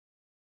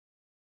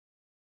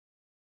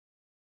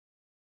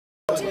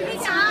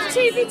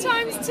TV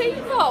Times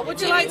Teapot.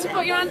 Would you like to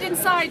put your hand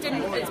inside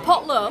and it's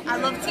potluck? I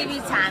love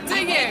TV Times. Do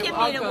you? Give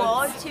me an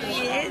award, 2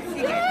 years.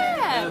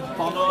 Yeah.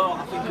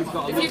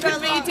 If you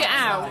could read it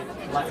out.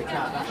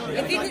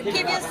 If you could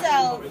give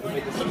yourself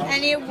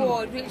any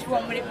award, which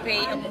one would it be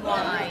and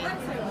why?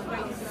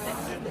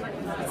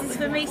 This is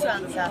for me to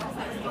answer.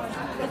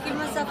 If I give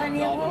myself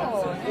any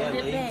award, what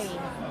would it be?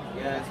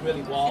 Yeah, it's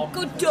really warm. A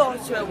good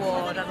daughter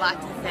award, I'd like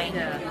to think.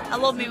 I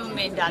love my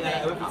mummy and daddy.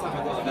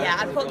 Yeah,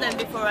 I'd put them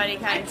before any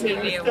kind of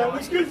TV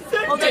award.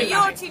 Although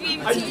your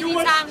TV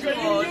Times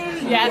award,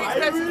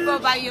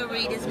 expressed by your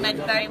readers, meant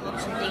very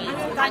much indeed.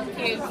 Thank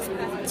you.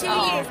 2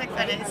 years, I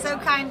got it. It's so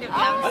kind of you.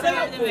 I'm so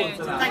over the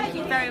moon. Thank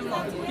you very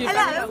much.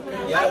 Hello.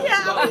 Hiya,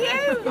 how are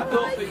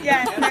you?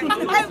 Yeah,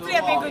 hopefully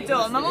I'll be a good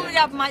daughter. My mum and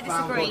dad might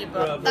disagree,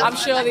 but I'm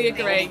sure they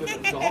agree.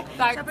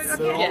 Thanks.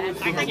 Yeah,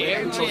 thank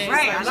you. Cheers.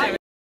 Right,